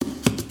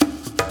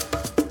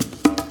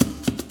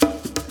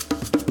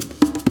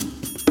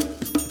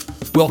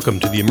Welcome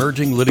to the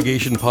Emerging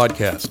Litigation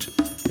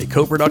Podcast, a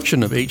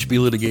co-production of HB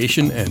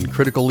Litigation and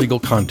Critical Legal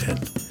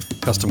Content,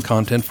 custom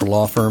content for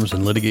law firms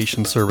and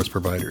litigation service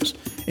providers,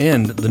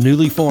 and the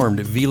newly formed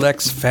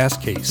VLEX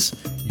Fastcase,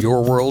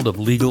 your world of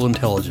legal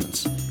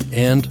intelligence,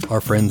 and our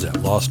friends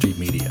at Law Street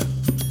Media.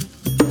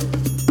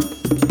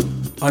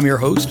 I'm your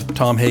host,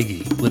 Tom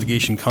Hagee,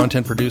 litigation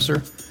content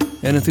producer,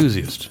 an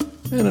enthusiast,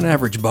 and an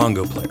average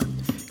bongo player.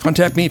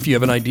 Contact me if you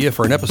have an idea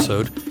for an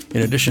episode.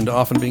 In addition to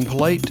often being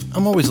polite,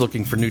 I'm always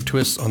looking for new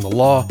twists on the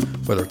law,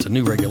 whether it's a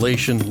new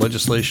regulation,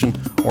 legislation,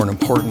 or an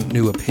important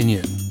new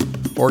opinion.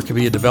 Or it could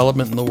be a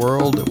development in the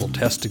world that will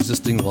test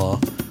existing law,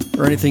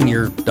 or anything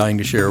you're dying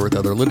to share with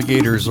other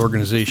litigators,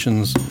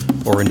 organizations,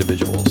 or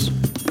individuals.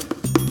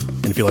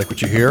 And if you like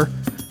what you hear,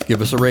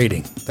 give us a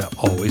rating. That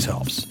always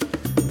helps.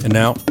 And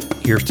now,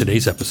 here's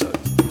today's episode.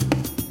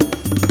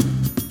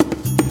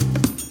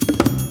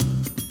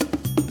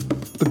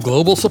 The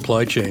global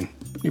supply chain.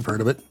 You've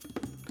heard of it.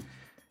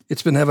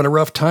 It's been having a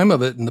rough time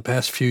of it in the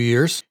past few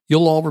years.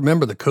 You'll all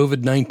remember the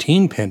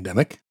COVID-19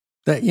 pandemic.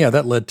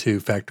 That led to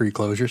factory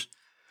closures.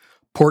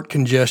 Port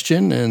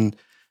congestion and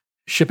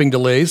shipping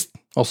delays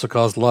also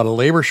caused a lot of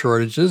labor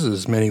shortages,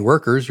 as many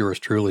workers, yours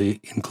truly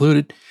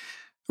included,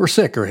 were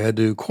sick or had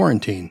to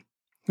quarantine.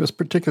 It was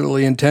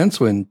particularly intense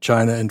when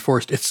China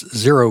enforced its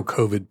zero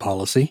COVID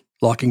policy,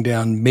 locking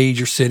down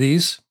major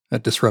cities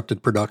that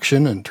disrupted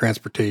production and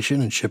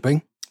transportation and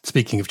shipping.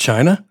 Speaking of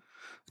China,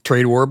 the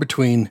trade war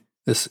between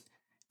this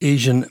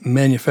Asian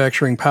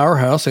manufacturing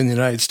powerhouse and the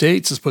United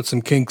States has put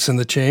some kinks in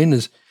the chain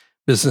as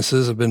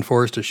businesses have been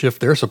forced to shift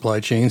their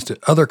supply chains to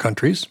other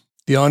countries.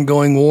 The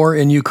ongoing war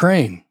in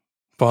Ukraine,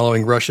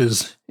 following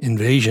Russia's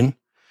invasion,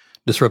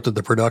 disrupted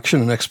the production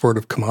and export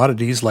of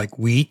commodities like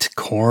wheat,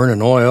 corn,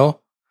 and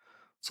oil.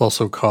 It's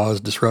also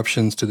caused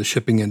disruptions to the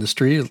shipping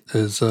industry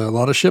as a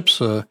lot of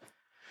ships,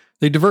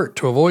 they divert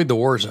to avoid the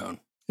war zone.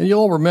 And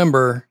you'll all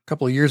remember a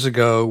couple of years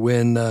ago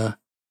when there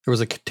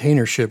was a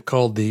container ship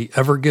called the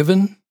Ever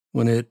Given,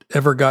 when it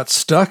ever got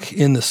stuck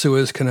in the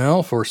Suez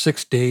Canal for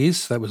 6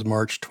 days. That was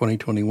March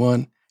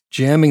 2021,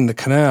 jamming the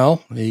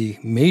canal, a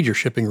major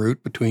shipping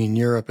route between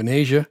Europe and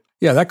Asia.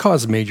 Yeah, that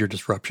caused major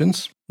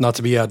disruptions. Not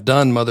to be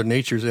outdone, Mother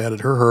Nature's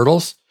added her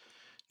hurdles,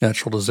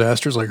 natural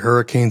disasters like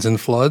hurricanes and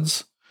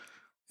floods.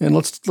 And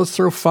let's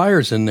throw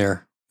fires in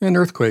there, and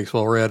earthquakes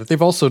while we're at it. They've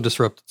also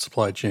disrupted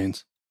supply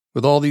chains.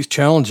 With all these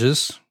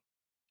challenges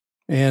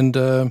and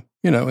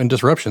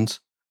disruptions,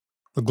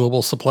 the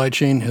global supply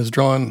chain has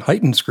drawn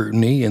heightened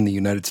scrutiny in the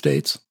United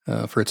States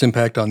for its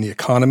impact on the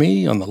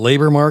economy, on the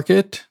labor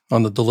market,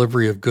 on the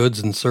delivery of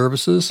goods and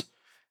services,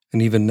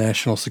 and even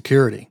national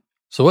security.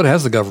 So what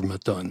has the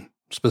government done?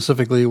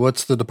 Specifically,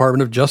 what's the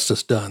Department of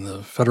Justice done,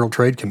 the Federal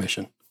Trade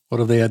Commission? What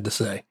have they had to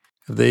say?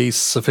 Have they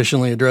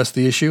sufficiently addressed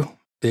the issue? Do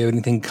they have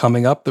anything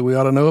coming up that we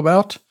ought to know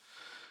about?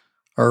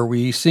 Are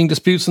we seeing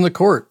disputes in the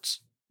courts?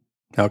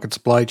 How could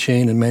supply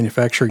chain and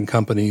manufacturing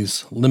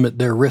companies limit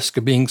their risk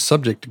of being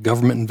subject to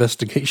government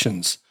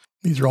investigations?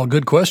 These are all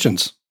good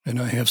questions, and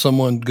I have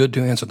someone good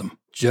to answer them.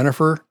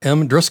 Jennifer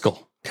M.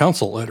 Driscoll,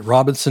 counsel at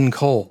Robinson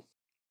Cole.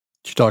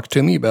 She talked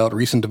to me about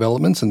recent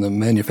developments in the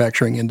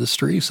manufacturing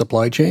industry,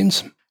 supply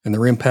chains, and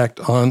their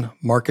impact on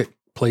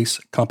marketplace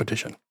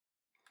competition.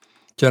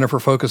 Jennifer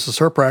focuses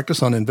her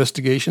practice on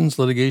investigations,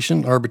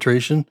 litigation,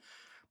 arbitration,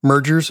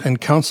 mergers,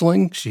 and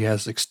counseling. She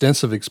has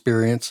extensive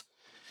experience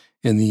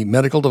in the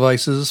medical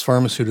devices,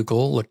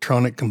 pharmaceutical,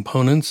 electronic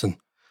components, and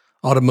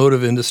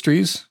automotive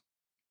industries,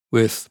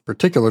 with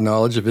particular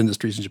knowledge of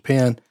industries in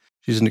Japan.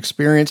 She's an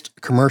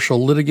experienced commercial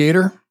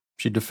litigator.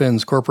 She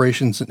defends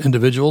corporations and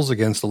individuals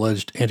against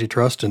alleged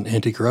antitrust and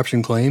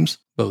anti-corruption claims,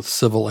 both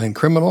civil and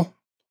criminal.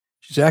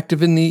 She's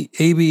active in the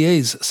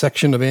ABA's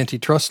section of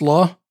antitrust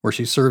law, where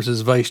she serves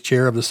as vice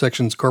chair of the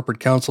section's corporate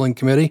counseling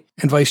committee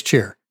and vice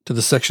chair to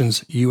the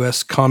section's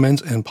U.S.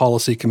 Comments and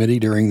Policy Committee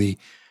during the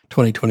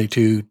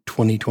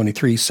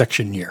 2022-2023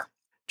 section year.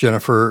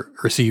 Jennifer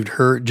received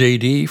her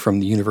JD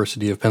from the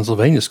University of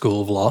Pennsylvania School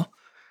of Law,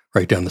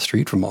 right down the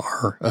street from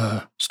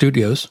our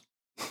studios.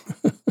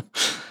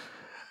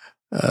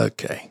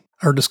 Okay.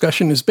 Our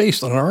discussion is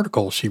based on an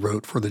article she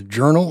wrote for the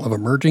Journal of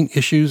Emerging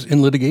Issues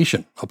in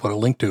Litigation. I'll put a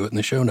link to it in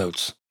the show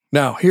notes.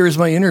 Now, here's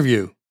my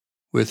interview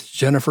with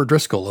Jennifer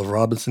Driscoll of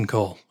Robinson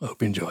Cole. I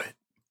hope you enjoy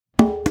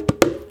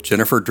it.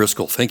 Jennifer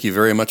Driscoll, thank you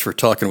very much for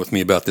talking with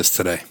me about this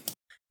today.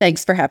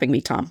 Thanks for having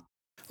me, Tom.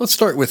 Let's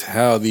start with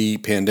how the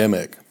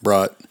pandemic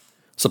brought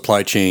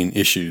supply chain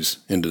issues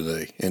into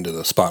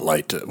the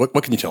spotlight.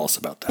 What can you tell us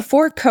about that?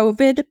 Before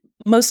COVID,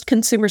 most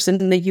consumers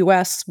in the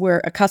U.S.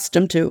 were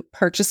accustomed to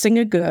purchasing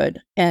a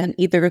good and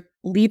either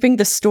leaving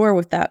the store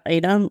with that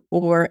item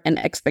or an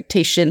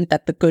expectation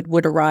that the good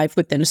would arrive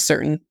within a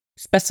certain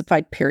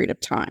specified period of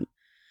time.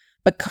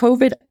 But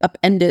COVID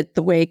upended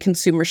the way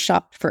consumers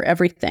shopped for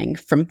everything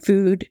from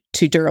food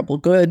to durable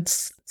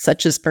goods,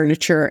 such as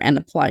furniture and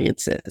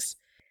appliances.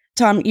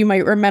 Tom, you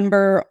might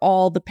remember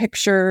all the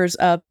pictures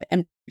of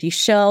empty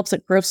shelves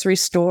at grocery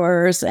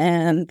stores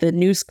and the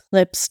news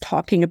clips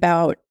talking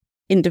about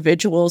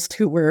individuals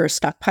who were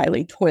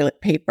stockpiling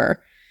toilet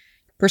paper.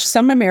 For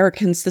some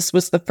Americans, this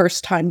was the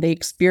first time they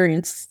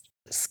experienced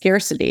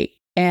scarcity.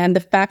 And the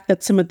fact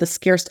that some of the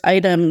scarce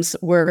items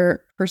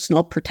were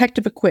personal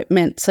protective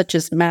equipment, such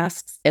as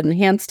masks and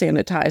hand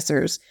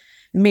sanitizers,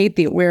 made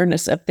the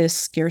awareness of this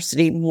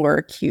scarcity more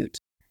acute.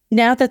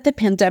 Now that the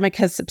pandemic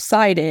has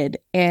subsided,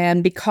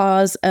 and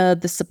because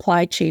of the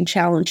supply chain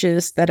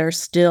challenges that are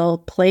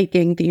still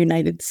plaguing the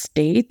United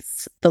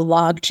States, the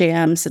log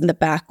jams and the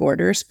back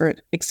orders, for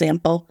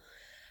example,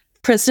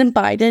 President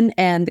Biden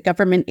and the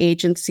government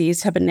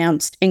agencies have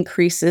announced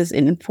increases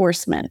in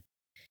enforcement.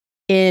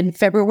 In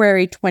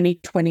February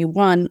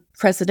 2021,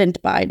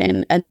 President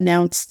Biden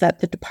announced that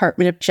the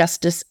Department of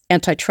Justice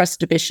Antitrust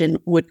Division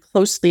would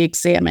closely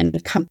examine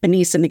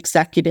companies and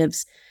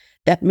executives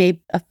that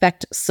may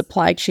affect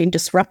supply chain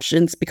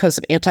disruptions because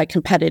of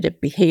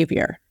anti-competitive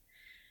behavior.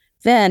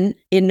 Then,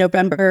 in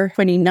November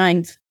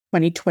 29th,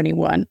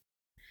 2021,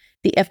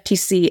 the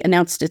FTC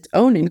announced its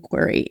own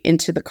inquiry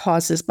into the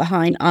causes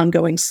behind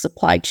ongoing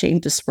supply chain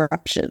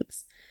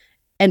disruptions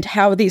and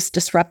how these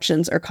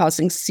disruptions are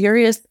causing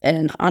serious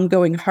and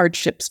ongoing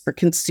hardships for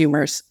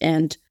consumers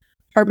and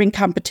harming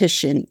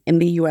competition in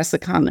the U.S.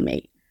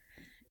 economy.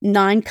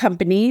 9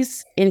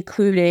 companies,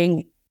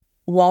 including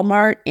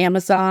Walmart,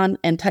 Amazon,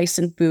 and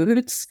Tyson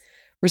Foods,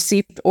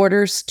 received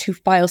orders to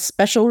file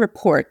special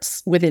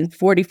reports within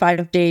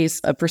 45 days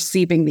of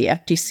receiving the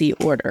FTC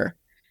order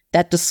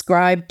that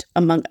described,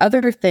 among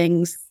other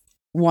things,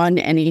 1,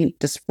 any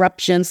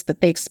disruptions that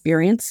they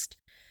experienced,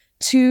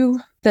 2,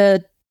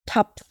 the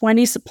top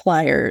 20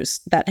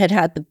 suppliers that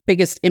had the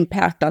biggest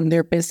impact on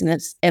their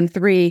business, and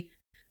 3,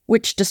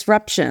 which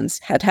disruptions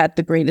had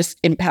the greatest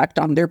impact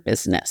on their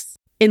business.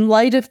 In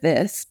light of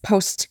this,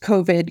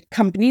 post-COVID,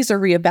 companies are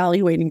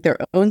reevaluating their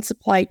own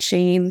supply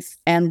chains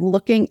and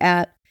looking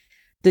at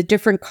the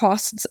different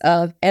costs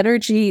of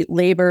energy,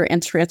 labor,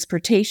 and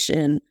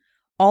transportation,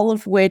 all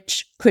of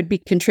which could be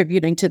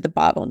contributing to the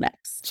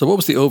bottlenecks. So what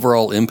was the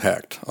overall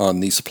impact on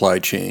the supply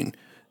chain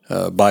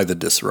by the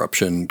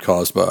disruption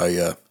caused by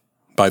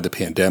the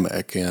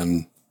pandemic?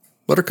 And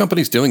what are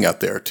companies doing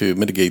out there to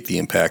mitigate the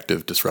impact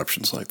of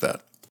disruptions like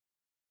that?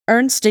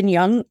 Ernst &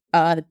 Young,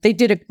 they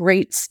did a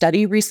great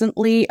study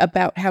recently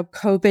about how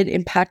COVID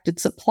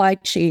impacted supply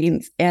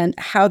chains and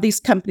how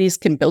these companies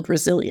can build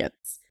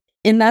resilience.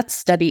 In that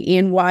study,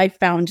 E&Y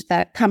found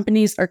that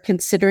companies are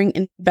considering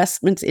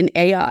investments in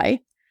AI,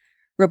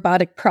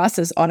 robotic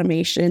process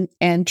automation,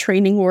 and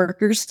training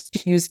workers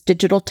to use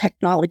digital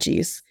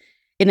technologies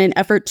in an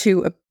effort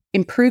to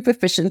improve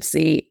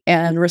efficiency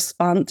and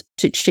respond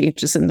to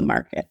changes in the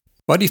market.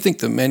 Why do you think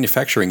the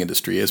manufacturing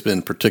industry has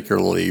been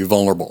particularly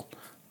vulnerable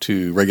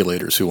to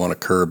regulators who want to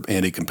curb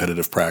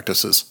anti-competitive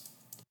practices?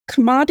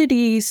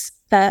 Commodities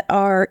that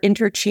are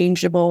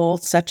interchangeable,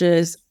 such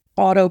as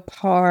auto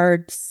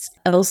parts,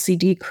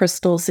 LCD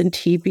crystals, and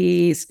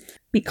TVs,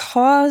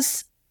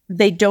 because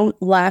they don't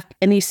lack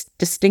any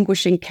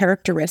distinguishing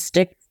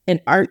characteristics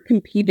and aren't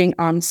competing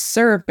on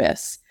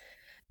service,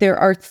 there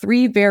are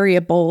 3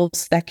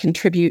 variables that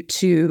contribute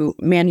to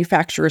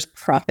manufacturers'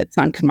 profits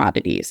on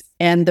commodities,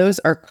 and those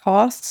are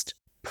cost,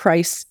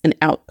 price, and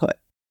output.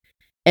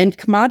 And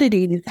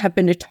commodities have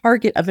been a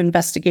target of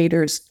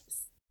investigators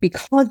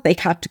because they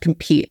have to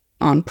compete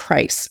on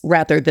price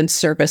rather than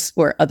service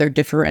or other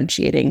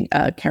differentiating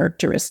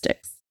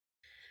characteristics.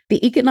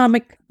 The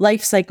economic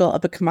life cycle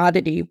of a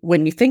commodity,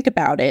 when you think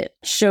about it,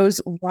 shows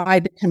why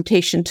the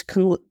temptation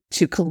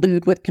to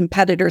collude with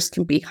competitors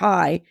can be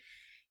high,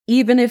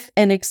 even if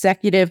an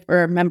executive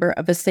or a member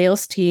of a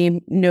sales team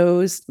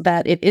knows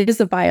that it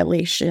is a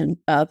violation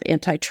of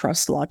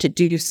antitrust law to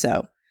do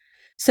so.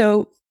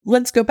 So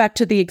let's go back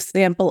to the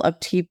example of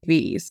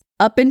TVs.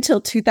 Up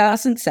until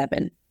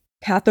 2007,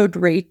 cathode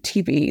ray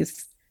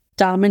TVs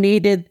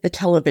dominated the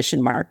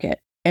television market,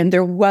 and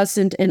there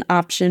wasn't an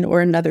option or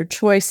another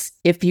choice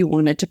if you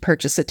wanted to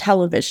purchase a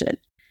television.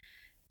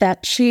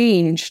 That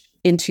changed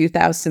in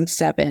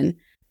 2007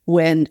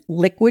 when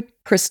liquid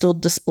crystal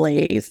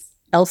displays,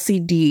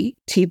 LCD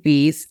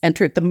TVs,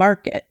 entered the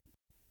market.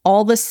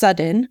 All of a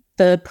sudden,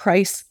 the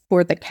price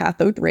for the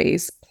cathode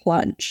rays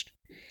plunged.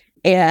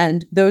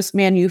 And those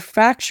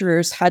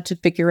manufacturers had to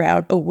figure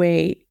out a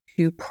way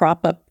to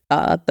prop up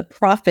the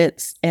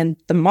profits and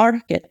the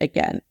market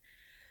again.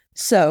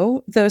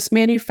 So those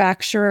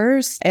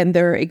manufacturers and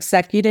their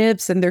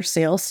executives and their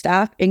sales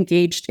staff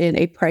engaged in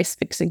a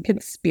price-fixing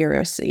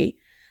conspiracy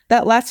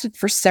that lasted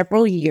for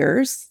several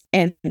years,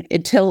 and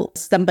until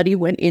somebody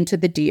went into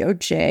the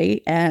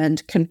DOJ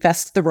and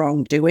confessed the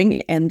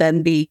wrongdoing, and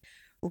then the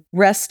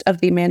rest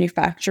of the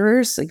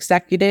manufacturers,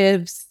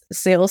 executives,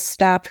 sales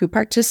staff who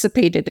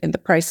participated in the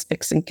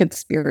price-fixing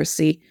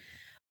conspiracy,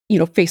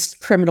 faced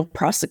criminal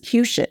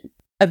prosecution.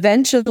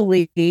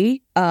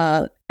 Eventually,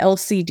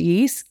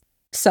 LCDs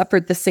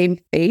suffered the same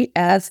fate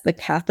as the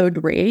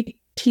cathode ray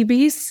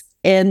TVs,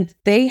 and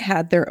they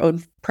had their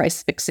own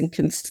price-fixing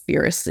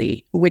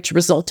conspiracy, which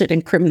resulted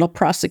in criminal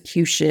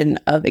prosecution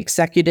of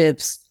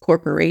executives,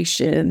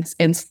 corporations,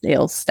 and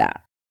sales staff.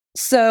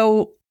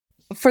 So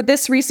for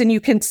this reason,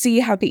 you can see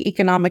how the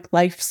economic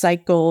life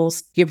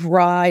cycles give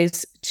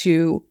rise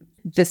to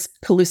this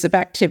collusive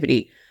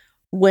activity.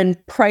 When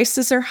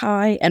prices are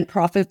high and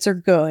profits are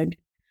good,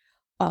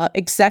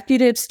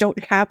 executives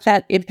don't have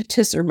that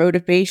impetus or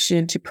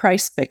motivation to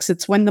price fix.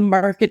 It's when the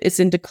market is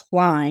in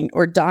decline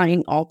or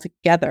dying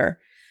altogether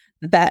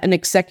that an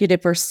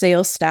executive or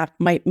sales staff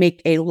might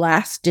make a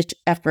last-ditch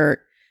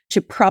effort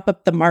to prop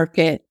up the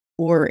market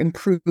or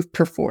improve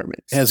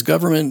performance. Has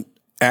government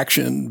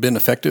action been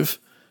effective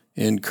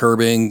in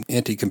curbing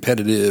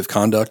anti-competitive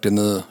conduct in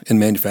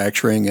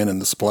manufacturing and in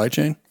the supply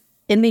chain?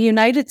 In the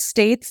United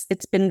States,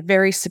 it's been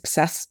very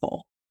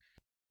successful.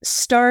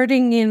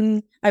 Starting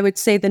in, I would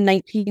say, the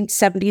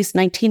 1970s,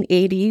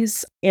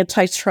 1980s,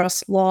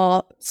 antitrust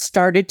law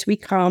started to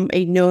become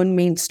a known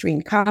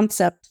mainstream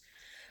concept.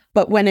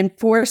 But when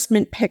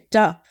enforcement picked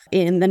up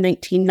in the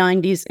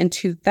 1990s and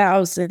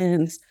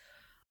 2000s,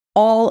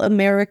 all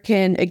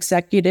American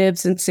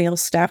executives and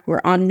sales staff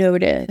were on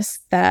notice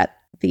that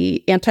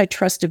the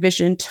antitrust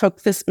division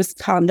took this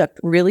misconduct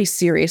really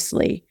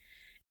seriously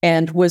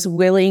and was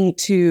willing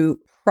to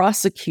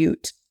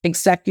prosecute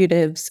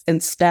executives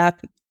and staff,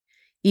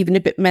 even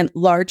if it meant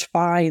large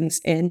fines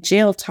and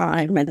jail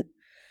time. And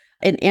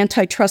an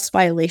antitrust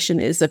violation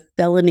is a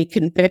felony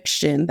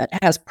conviction that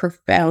has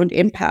profound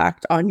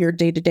impact on your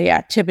day-to-day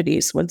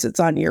activities once it's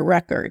on your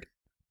record.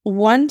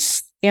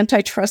 Once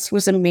antitrust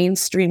was a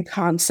mainstream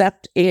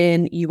concept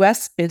in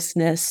U.S.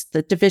 business,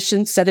 the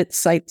division set its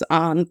sights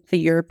on the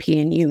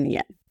European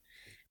Union.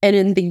 And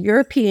in the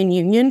European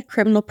Union,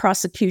 criminal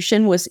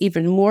prosecution was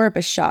even more of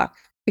a shock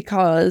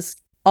because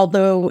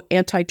although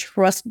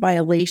antitrust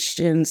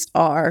violations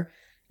are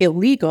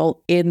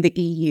illegal in the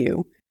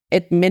EU,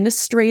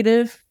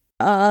 administrative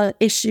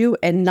issue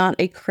and not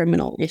a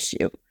criminal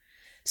issue.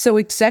 So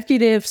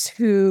executives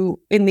who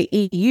in the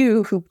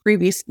EU who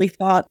previously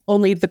thought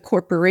only the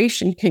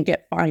corporation can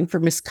get fined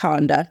for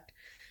misconduct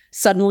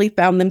suddenly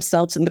found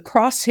themselves in the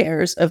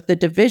crosshairs of the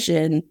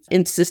division,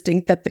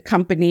 insisting that the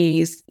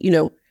companies,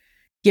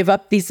 give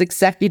up these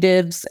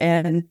executives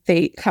and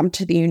they come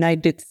to the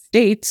United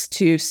States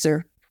to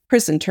serve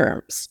prison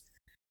terms.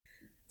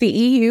 The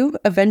EU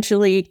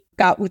eventually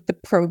got with the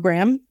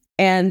program,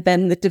 and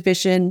then the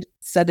division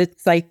set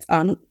its sights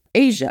on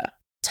Asia,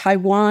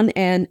 Taiwan,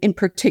 and in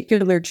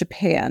particular,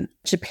 Japan.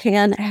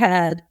 Japan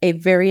had a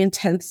very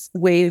intense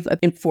wave of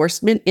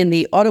enforcement in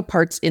the auto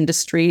parts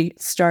industry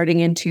starting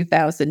in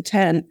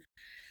 2010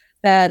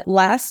 that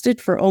lasted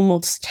for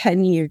almost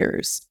 10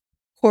 years.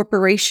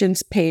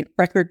 Corporations paid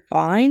record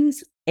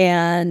fines,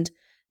 and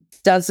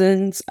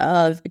dozens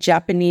of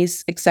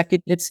Japanese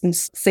executives and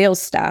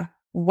sales staff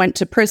went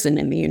to prison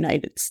in the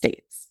United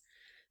States.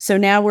 So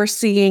now we're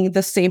seeing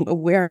the same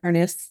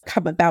awareness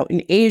come about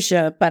in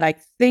Asia, but I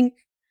think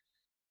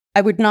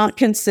I would not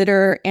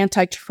consider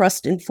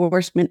antitrust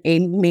enforcement a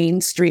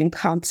mainstream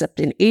concept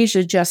in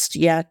Asia just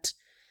yet.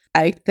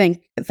 I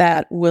think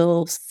that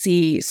we'll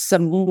see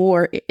some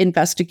more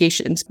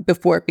investigations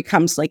before it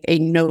becomes like a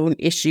known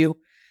issue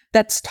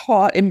that's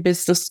taught in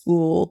business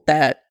school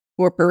that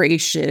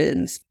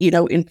corporations,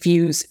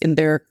 infuse in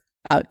their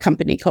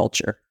company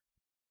culture.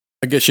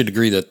 I guess you'd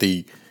agree that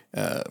the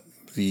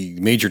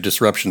major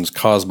disruptions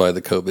caused by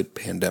the COVID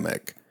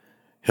pandemic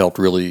helped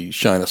really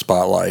shine a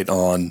spotlight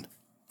on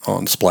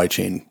supply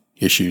chain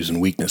issues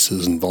and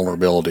weaknesses and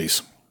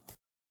vulnerabilities.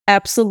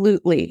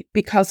 Absolutely,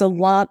 because a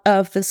lot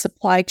of the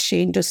supply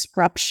chain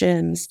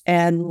disruptions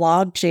and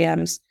log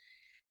jams,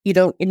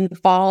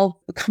 involve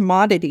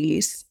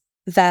commodities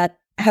that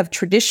have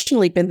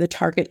traditionally been the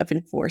target of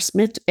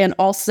enforcement. And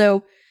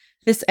also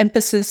this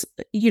emphasis,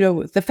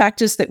 the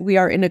fact is that we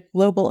are in a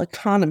global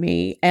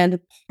economy and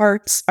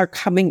parts are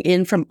coming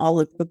in from all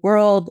over the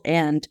world,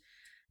 and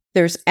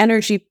there's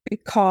energy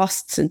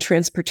costs and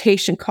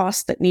transportation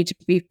costs that need to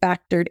be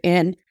factored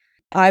in.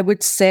 I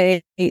would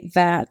say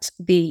that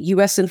the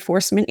U.S.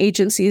 enforcement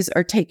agencies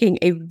are taking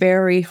a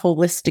very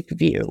holistic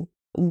view.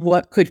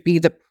 What could be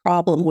the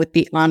problem with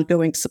the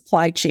ongoing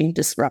supply chain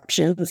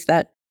disruptions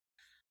that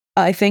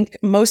I think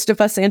most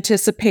of us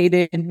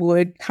anticipated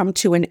would come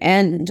to an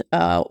end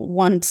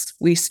once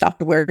we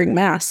stopped wearing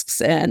masks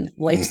and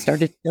life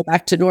started to go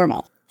back to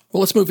normal.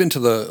 Well, let's move into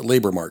the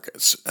labor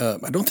markets.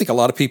 I don't think a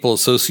lot of people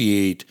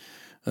associate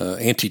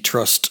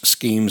antitrust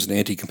schemes and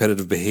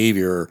anti-competitive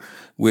behavior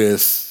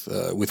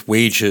with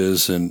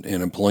wages and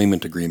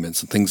employment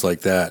agreements and things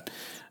like that.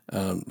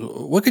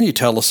 What can you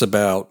tell us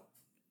about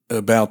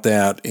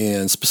that,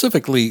 and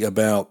specifically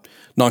about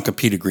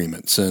non-compete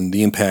agreements and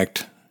the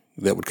impact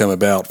that would come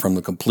about from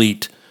the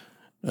complete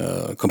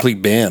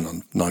ban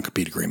on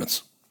non-compete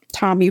agreements?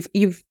 Tom,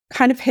 you've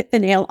kind of hit the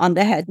nail on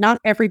the head.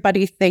 Not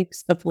everybody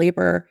thinks of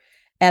labor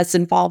as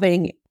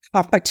involving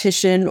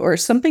competition or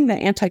something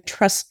that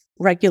antitrust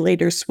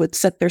regulators would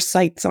set their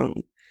sights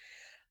on.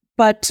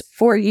 But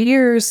for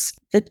years,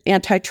 the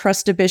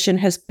antitrust division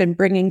has been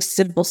bringing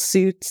civil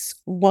suits.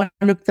 One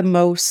of the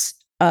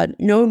most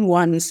known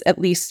ones, at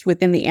least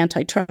within the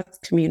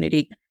antitrust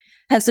community,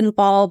 has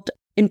involved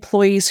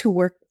employees who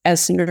work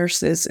as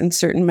nurses in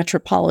certain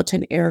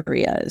metropolitan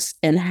areas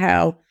and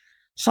how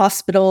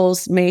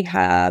Hospitals may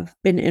have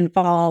been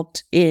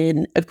involved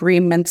in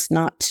agreements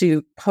not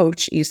to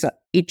poach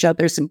each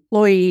other's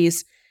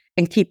employees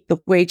and keep the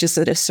wages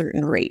at a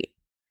certain rate.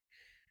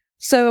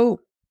 So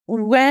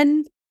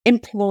when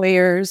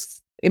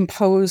employers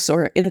impose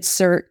or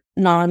insert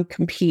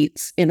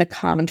non-competes in a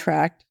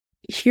contract,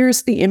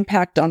 here's the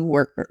impact on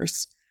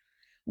workers.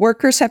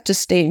 Workers have to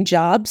stay in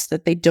jobs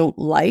that they don't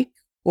like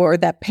or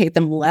that pay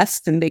them less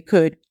than they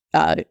could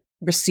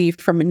receive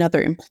from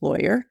another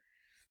employer.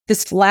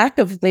 This lack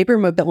of labor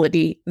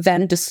mobility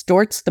then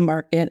distorts the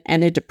market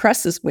and it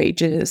depresses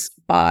wages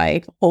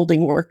by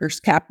holding workers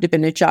captive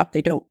in a job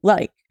they don't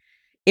like.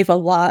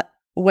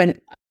 When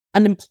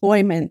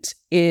unemployment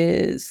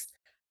is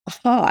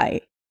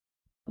high,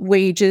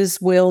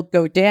 wages will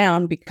go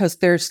down because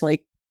there's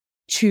like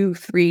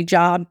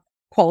 2-3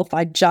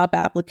 qualified job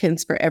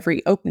applicants for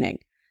every opening.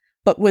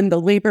 But when the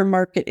labor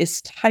market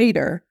is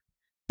tighter,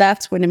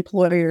 that's when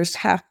employers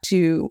have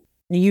to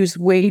use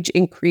wage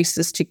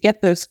increases to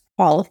get those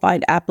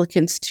qualified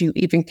applicants to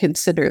even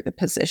consider the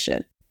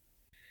position.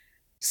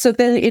 So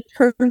then in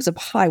terms of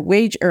high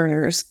wage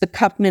earners, the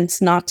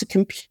covenants not to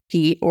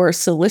compete or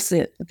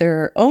solicit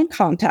their own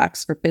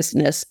contacts for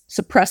business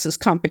suppresses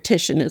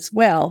competition as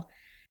well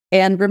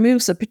and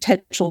removes a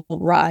potential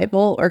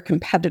rival or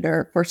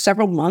competitor for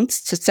several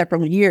months to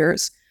several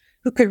years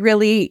who could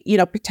really,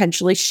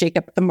 potentially shake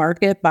up the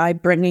market by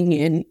bringing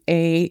in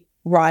a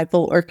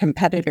rival or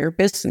competitor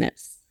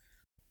business.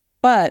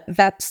 But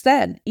that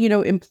said,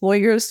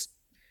 employers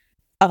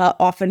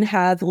often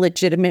have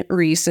legitimate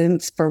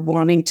reasons for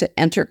wanting to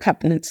enter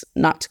covenants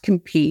not to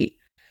compete,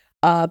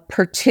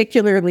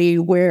 particularly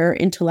where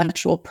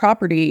intellectual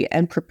property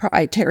and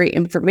proprietary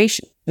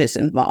information is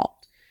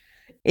involved.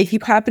 If you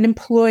have an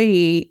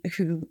employee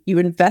who you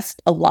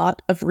invest a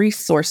lot of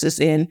resources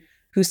in,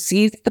 who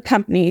sees the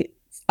company's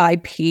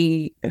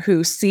IP,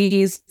 who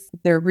sees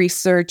their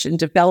research and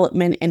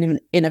development and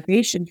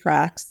innovation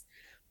tracks,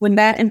 when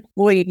that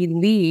employee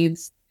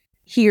leaves,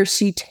 he or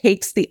she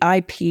takes the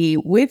IP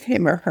with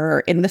him or her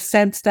in the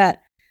sense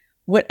that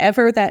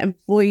whatever that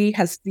employee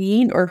has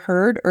seen or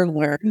heard or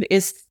learned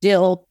is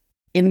still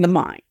in the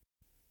mind.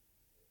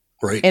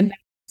 Right. And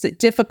it's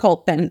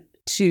difficult then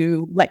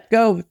to let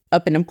go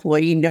of an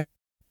employee,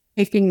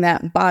 taking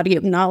that body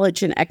of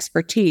knowledge and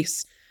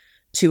expertise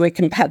to a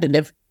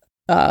competitive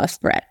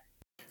threat.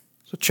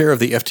 So, Chair of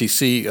the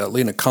FTC,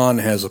 Lena Khan,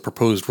 has a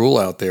proposed rule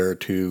out there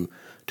to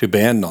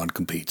ban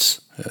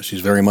non-competes. She's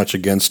very much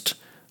against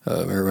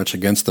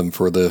them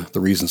for the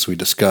reasons we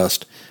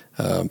discussed.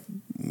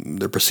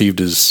 They're perceived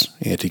as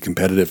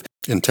anti-competitive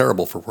and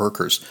terrible for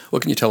workers.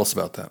 What can you tell us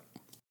about that?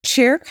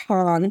 Chair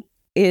Khan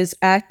is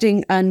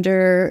acting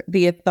under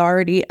the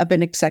authority of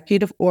an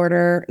executive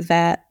order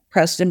that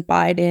President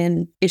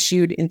Biden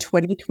issued in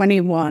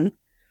 2021,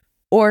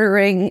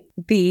 ordering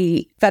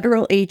the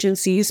federal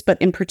agencies,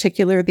 but in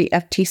particular the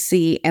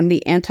FTC and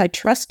the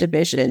Antitrust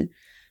Division,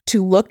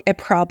 to look at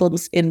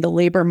problems in the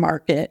labor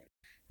market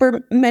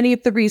for many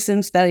of the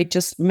reasons that I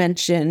just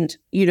mentioned,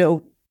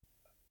 in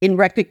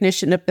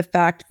recognition of the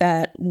fact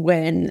that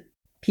when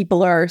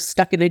people are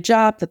stuck in a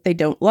job that they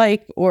don't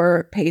like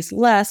or pays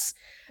less,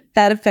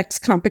 that affects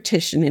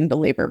competition in the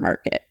labor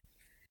market.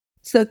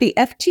 So the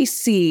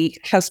FTC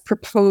has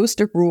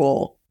proposed a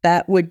rule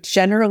that would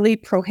generally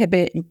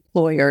prohibit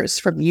employers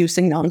from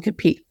using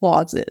non-compete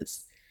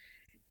clauses.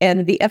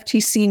 And the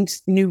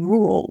FTC's new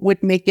rule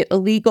would make it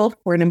illegal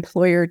for an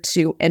employer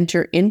to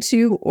enter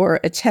into or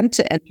attempt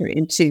to enter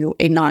into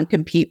a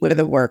non-compete with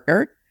a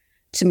worker,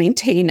 to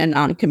maintain a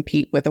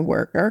non-compete with a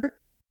worker,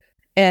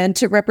 and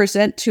to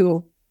represent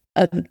to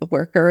a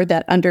worker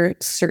that under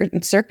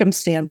certain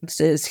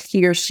circumstances,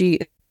 he or she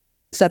is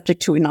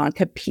subject to a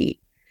non-compete.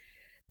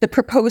 The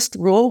proposed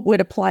rule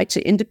would apply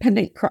to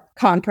independent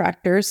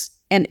contractors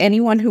and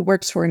anyone who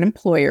works for an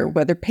employer,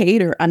 whether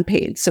paid or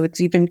unpaid. So it's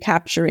even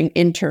capturing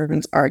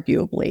interns,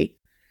 arguably.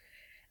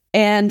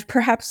 And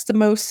perhaps the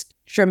most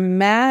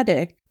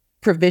dramatic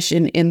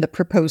provision in the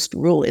proposed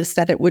rule is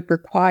that it would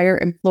require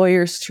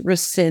employers to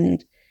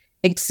rescind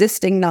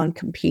existing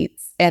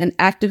non-competes and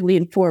actively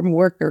inform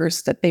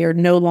workers that they are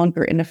no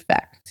longer in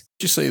effect. What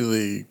do you say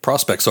the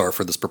prospects are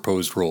for this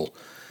proposed rule?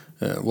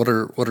 What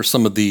are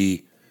some of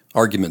the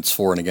arguments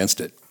for and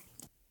against it?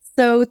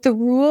 So the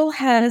rule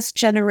has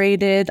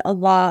generated a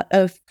lot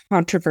of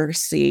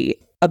controversy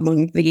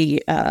among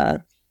the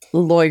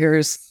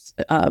lawyers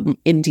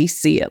in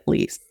DC, at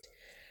least.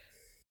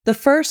 The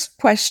first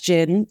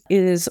question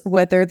is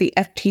whether the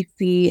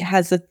FTC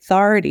has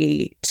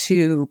authority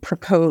to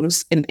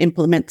propose and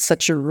implement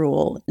such a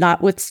rule,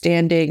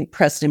 notwithstanding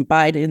President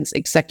Biden's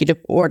executive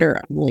order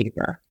on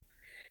labor.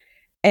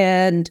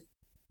 And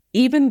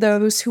even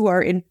those who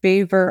are in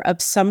favor of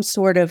some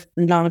sort of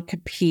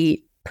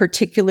non-compete,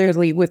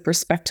 particularly with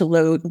respect to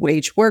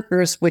low-wage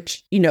workers,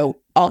 which,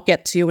 I'll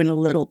get to in a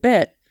little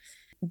bit,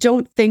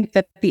 don't think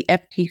that the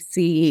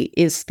FTC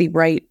is the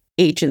right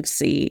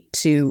agency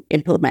to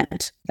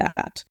implement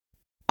that.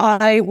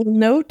 I will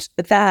note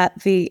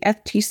that the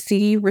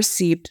FTC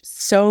received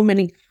so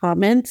many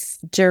comments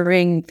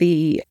during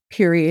the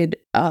period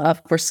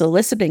for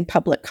soliciting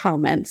public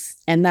comments,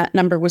 and that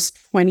number was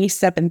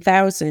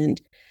 27,000,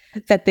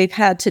 that they've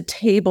had to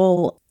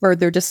table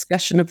further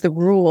discussion of the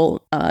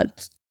rule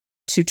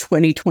to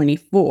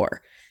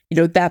 2024.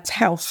 That's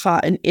how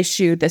hot an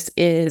issue this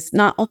is,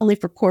 not only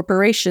for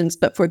corporations,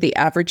 but for the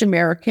average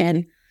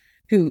American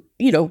who,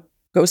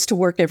 goes to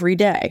work every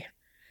day.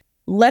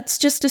 Let's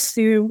just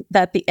assume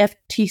that the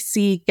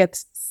FTC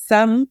gets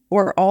some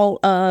or all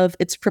of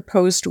its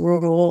proposed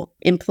rule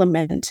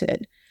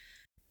implemented.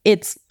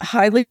 It's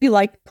highly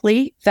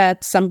likely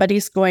that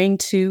somebody's going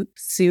to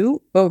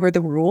sue over the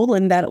rule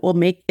and that it will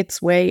make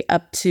its way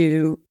up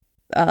to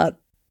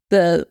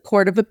the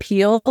Court of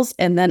Appeals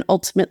and then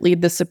ultimately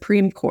the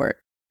Supreme Court,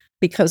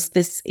 because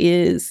this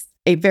is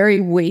a very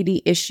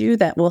weighty issue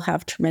that will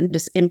have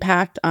tremendous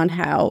impact on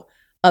how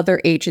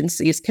other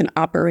agencies can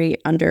operate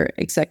under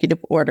executive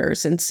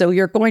orders. And so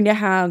you're going to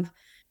have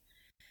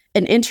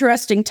an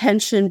interesting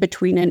tension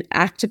between an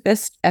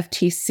activist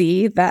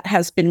FTC that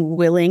has been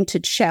willing to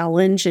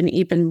challenge and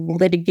even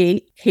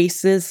litigate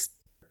cases,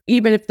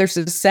 even if there's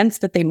a sense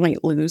that they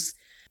might lose,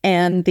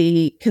 and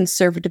the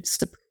conservative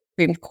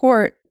Supreme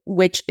Court,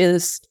 which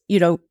is,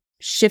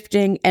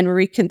 shifting and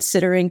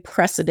reconsidering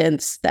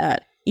precedents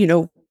that,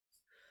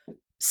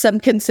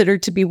 some consider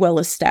to be well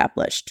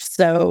established.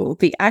 So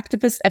the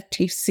activist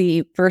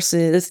FTC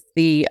versus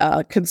the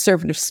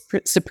conservative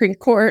Supreme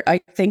Court,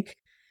 I think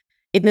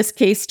in this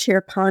case, Chair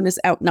Khan is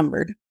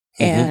outnumbered.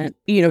 And,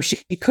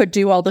 she could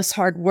do all this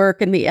hard work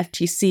and the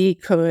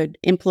FTC could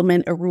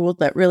implement a rule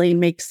that really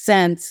makes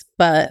sense,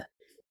 but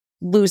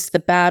lose the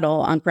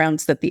battle on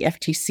grounds that the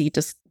FTC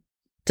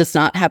does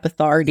not have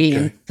authority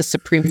and the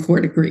Supreme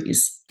Court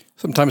agrees.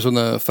 Sometimes when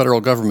the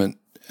federal government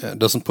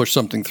doesn't push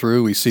something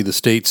through, we see the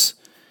states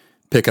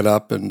pick it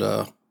up. And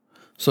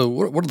so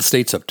what are the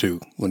states up to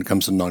when it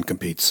comes to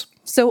non-competes?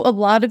 So a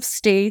lot of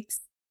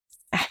states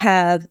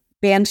have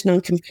banned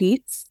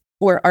non-competes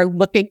or are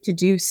looking to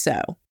do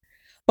so.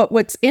 But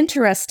what's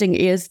interesting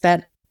is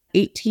that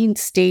 18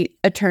 state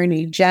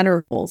attorney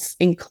generals,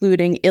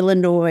 including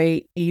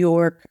Illinois, New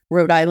York,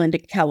 Rhode Island,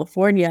 and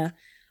California,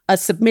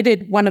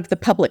 submitted one of the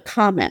public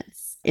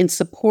comments in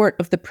support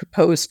of the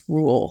proposed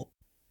rule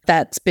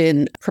that's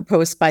been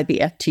proposed by the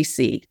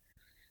FTC.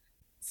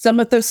 Some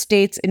of those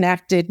states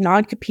enacted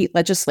non-compete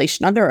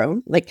legislation on their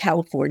own, like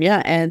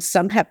California, and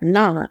some have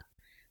not.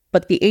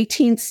 But the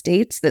 18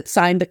 states that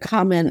signed the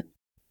comment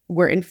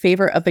were in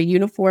favor of a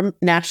uniform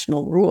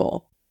national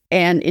rule.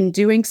 And in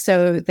doing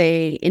so,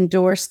 they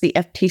endorsed the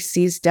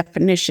FTC's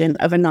definition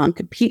of a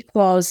non-compete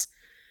clause,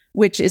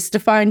 which is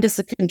defined as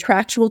a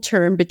contractual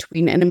term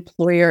between an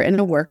employer and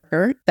a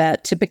worker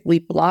that typically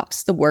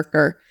blocks the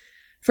worker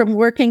from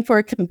working for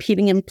a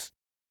competing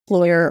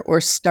employer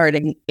or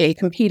starting a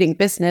competing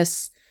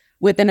business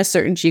within a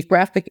certain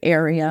geographic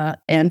area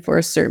and for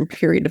a certain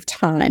period of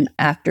time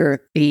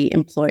after the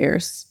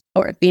employer's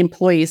or the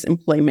employee's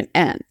employment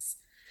ends.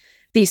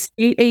 The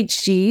state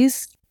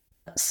AGs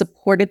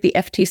supported the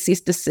FTC's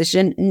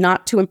decision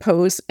not to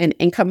impose an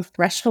income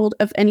threshold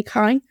of any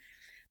kind,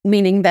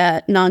 meaning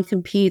that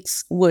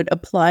non-competes would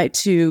apply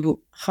to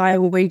high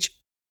wage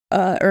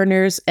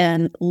earners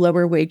and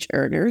lower wage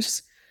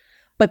earners.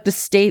 But the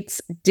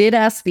states did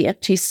ask the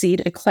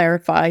FTC to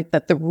clarify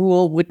that the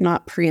rule would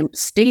not preempt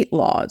state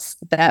laws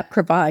that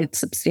provide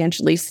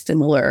substantially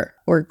similar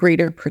or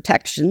greater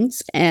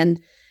protections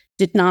and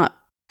did not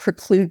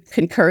preclude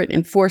concurrent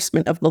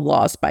enforcement of the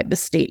laws by the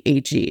state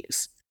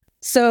AGs.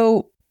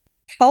 So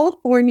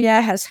California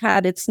has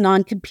had its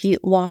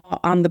non-compete law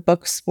on the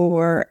books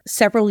for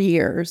several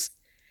years,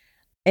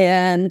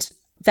 and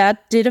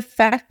that did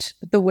affect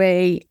the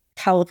way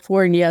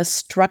California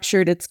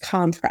structured its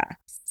contracts.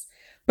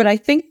 But I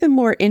think the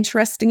more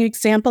interesting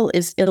example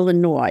is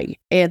Illinois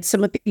and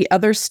some of the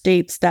other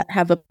states that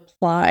have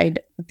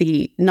applied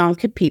the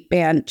non-compete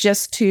ban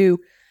just to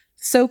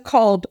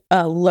so-called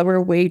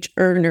lower wage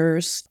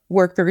earners,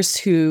 workers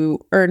who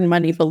earn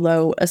money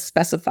below a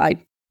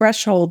specified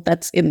threshold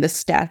that's in the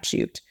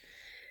statute.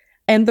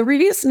 And the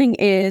reasoning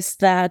is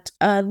that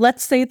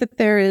let's say that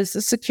there is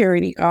a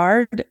security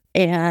guard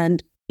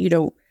and,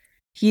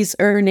 he's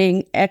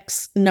earning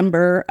X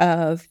number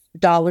of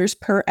dollars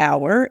per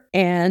hour,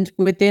 and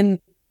within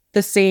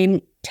the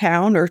same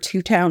town or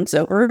two towns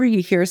over,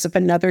 he hears of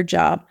another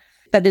job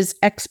that is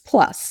X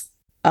plus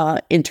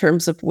in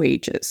terms of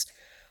wages.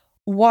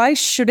 Why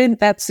shouldn't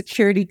that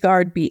security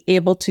guard be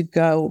able to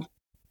go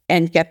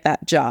and get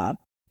that job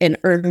and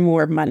earn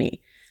more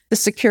money? The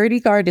security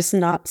guard is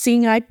not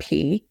seeing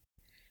IP.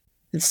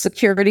 The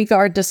security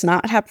guard does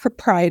not have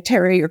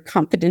proprietary or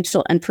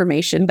confidential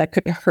information that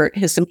could hurt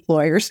his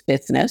employer's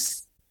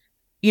business.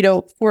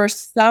 For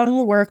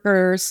some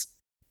workers,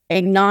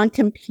 a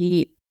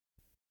non-compete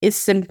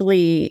is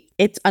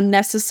it's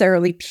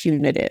unnecessarily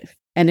punitive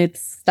and it's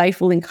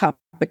stifling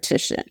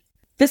competition.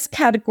 This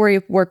category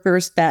of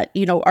workers that,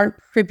 aren't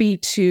privy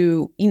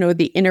to,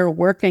 the inner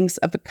workings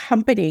of a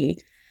company,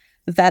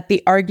 that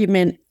the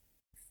argument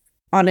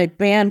on a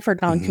ban for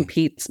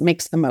non-competes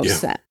makes the most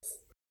sense.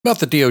 About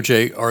the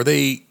DOJ, are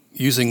they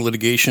using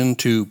litigation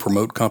to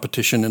promote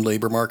competition in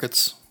labor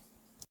markets?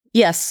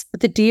 Yes,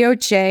 the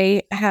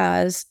DOJ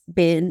has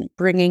been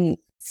bringing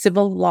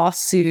civil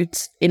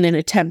lawsuits in an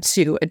attempt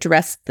to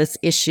address this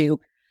issue.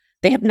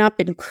 They have not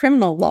been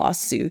criminal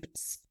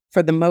lawsuits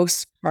for the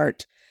most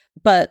part,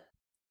 but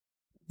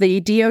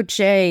the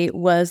DOJ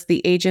was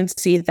the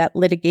agency that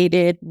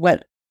litigated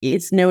what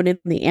is known in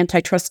the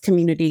antitrust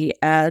community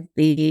as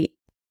the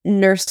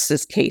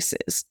nurses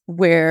cases,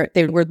 where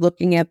they were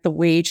looking at the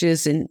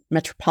wages in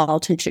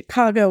metropolitan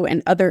Chicago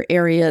and other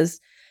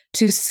areas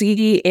to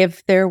see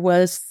if there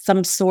was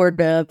some sort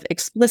of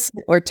explicit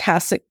or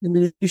tacit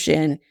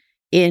collusion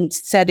in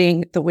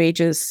setting the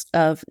wages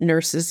of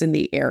nurses in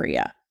the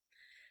area.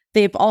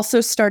 They've also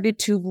started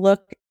to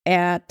look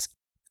at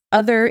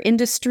other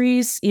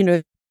industries.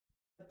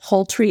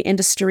 Poultry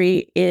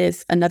industry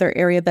is another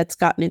area that's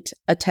gotten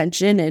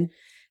attention, and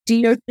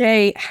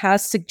DOJ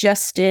has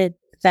suggested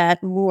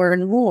that more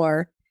and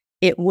more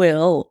it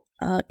will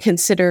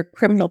consider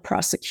criminal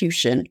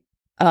prosecution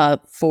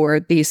for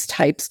these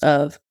types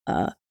of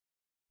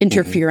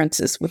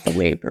interferences with the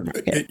labor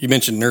market. You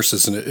mentioned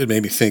nurses, and it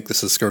made me think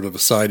this is sort of a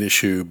side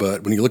issue,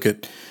 but when you look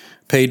at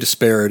pay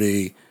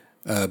disparity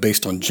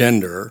based on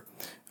gender,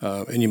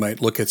 and you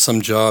might look at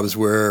some jobs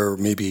where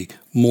maybe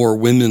more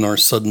women are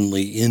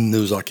suddenly in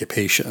those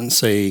occupations,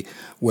 say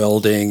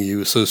welding,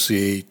 you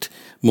associate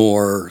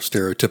more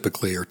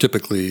stereotypically or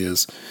typically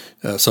as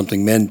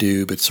something men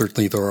do, but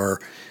certainly there are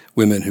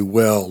women who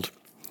weld.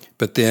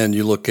 But then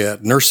you look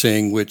at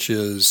nursing, which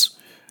is,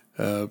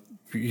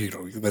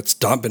 that's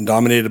been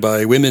dominated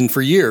by women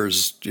for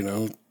years,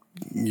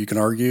 you can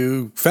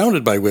argue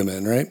founded by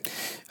women, right?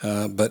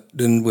 But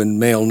then when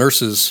male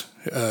nurses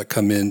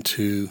come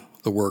into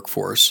the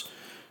workforce,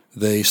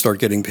 they start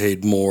getting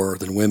paid more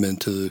than women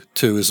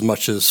to as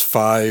much as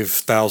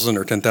 $5,000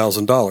 or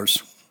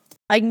 $10,000.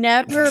 I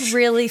never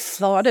really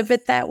thought of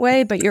it that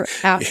way, but you're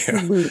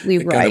absolutely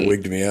right. It kind of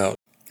wigged me out.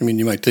 I mean,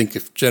 you might think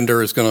if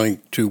gender is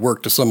going to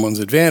work to someone's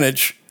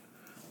advantage,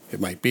 it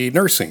might be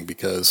nursing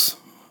because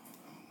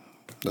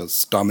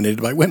that's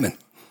dominated by women.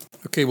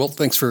 Okay, well,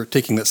 thanks for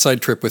taking that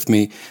side trip with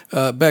me.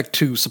 Back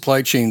to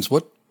supply chains.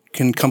 What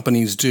can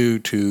companies do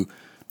to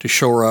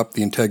shore up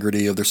the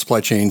integrity of their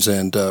supply chains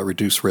and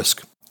reduce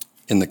risk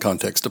in the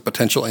context of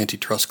potential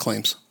antitrust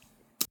claims?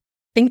 I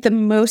think the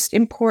most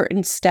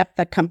important step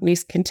that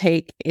companies can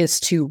take is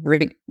to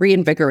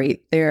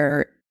reinvigorate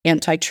their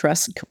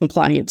antitrust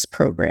compliance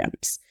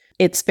programs.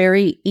 It's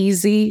very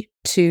easy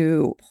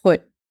to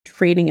put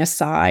trading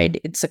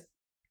aside. It's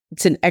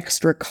an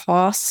extra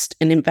cost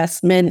and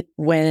investment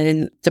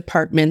when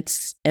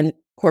departments and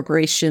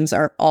corporations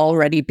are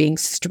already being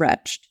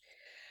stretched.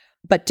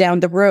 But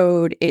down the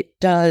road, it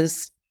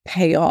does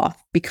pay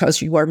off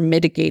because you are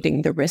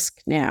mitigating the risk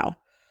now.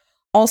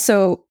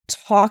 Also,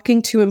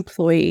 talking to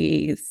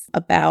employees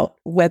about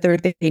whether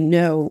they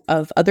know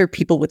of other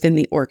people within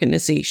the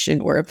organization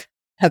or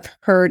have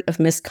heard of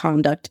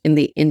misconduct in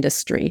the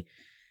industry.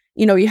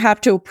 You have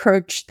to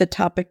approach the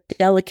topic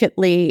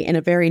delicately in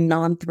a very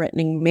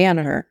non-threatening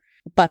manner.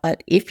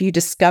 But if you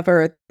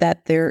discover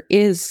that there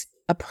is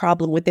a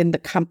problem within the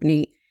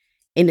company,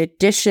 in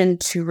addition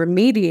to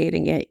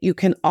remediating it, you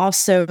can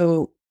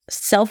also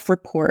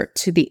self-report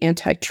to the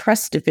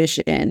antitrust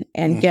division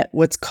and get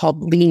what's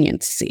called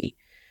leniency,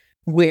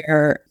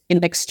 where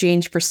in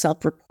exchange for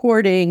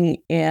self-reporting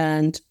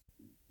and,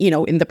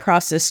 in the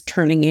process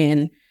turning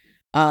in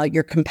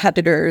your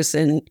competitors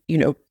and,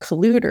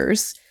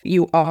 colluders,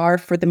 you are,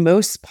 for the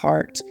most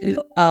part,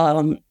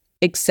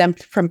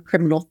 exempt from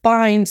criminal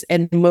fines,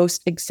 and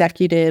most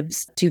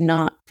executives do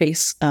not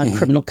face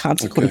criminal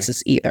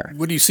consequences either.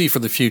 What do you see for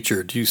the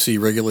future? Do you see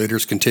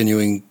regulators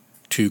continuing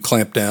to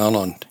clamp down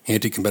on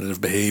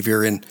anti-competitive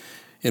behavior in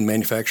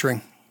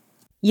manufacturing?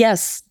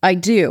 Yes, I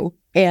do.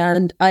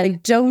 And I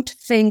don't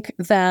think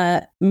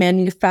that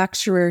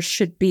manufacturers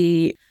should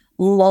be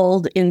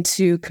lulled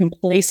into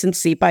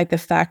complacency by the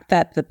fact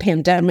that the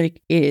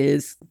pandemic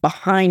is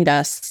behind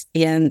us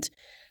and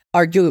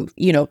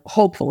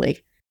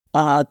hopefully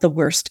the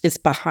worst is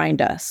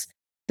behind us.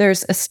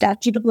 There's a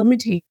statute of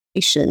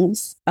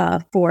limitations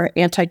for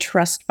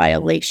antitrust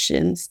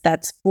violations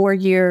that's 4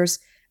 years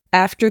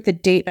after the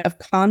date of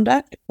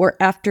conduct or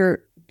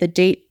after the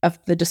date of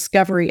the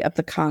discovery of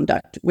the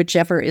conduct,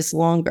 whichever is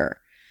longer.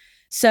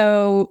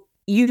 So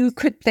you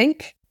could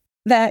think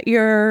that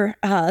you're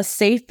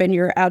safe and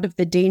you're out of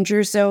the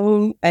danger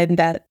zone and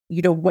that,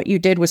 what you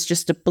did was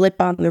just a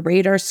blip on the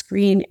radar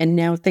screen and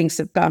now things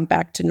have gone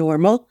back to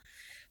normal.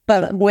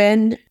 But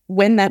when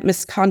that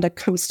misconduct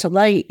comes to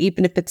light,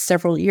 even if it's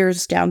several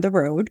years down the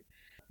road,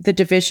 the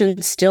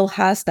division still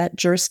has that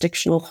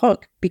jurisdictional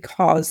hook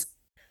because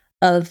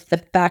of the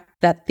fact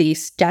that the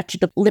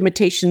statute of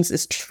limitations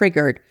is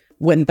triggered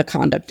when the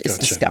conduct is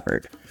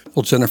discovered.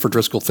 Well, Jennifer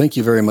Driscoll, thank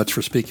you very much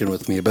for speaking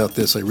with me about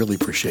this. I really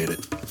appreciate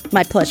it.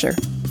 My pleasure.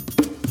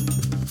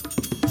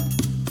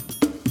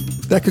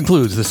 That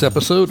concludes this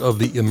episode of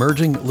the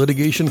Emerging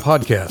Litigation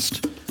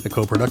Podcast. a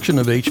co-production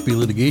of HB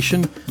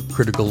Litigation,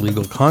 Critical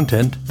Legal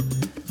Content,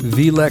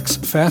 VLEX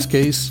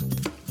Fastcase,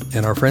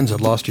 and our friends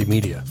at Lost G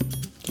Media.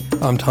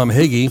 I'm Tom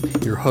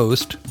Hagee, your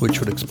host, which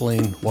would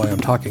explain why I'm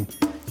talking.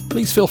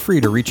 Please feel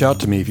free to reach out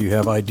to me if you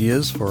have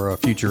ideas for a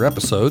future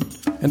episode,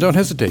 and don't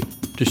hesitate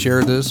to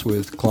share this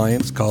with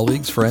clients,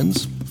 colleagues,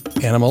 friends,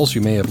 animals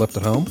you may have left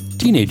at home,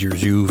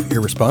 teenagers you've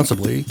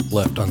irresponsibly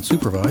left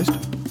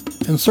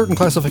unsupervised, and certain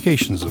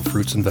classifications of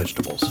fruits and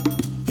vegetables.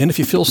 And if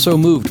you feel so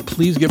moved,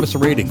 please give us a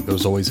rating.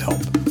 Those always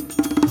help.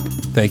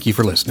 Thank you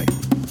for listening.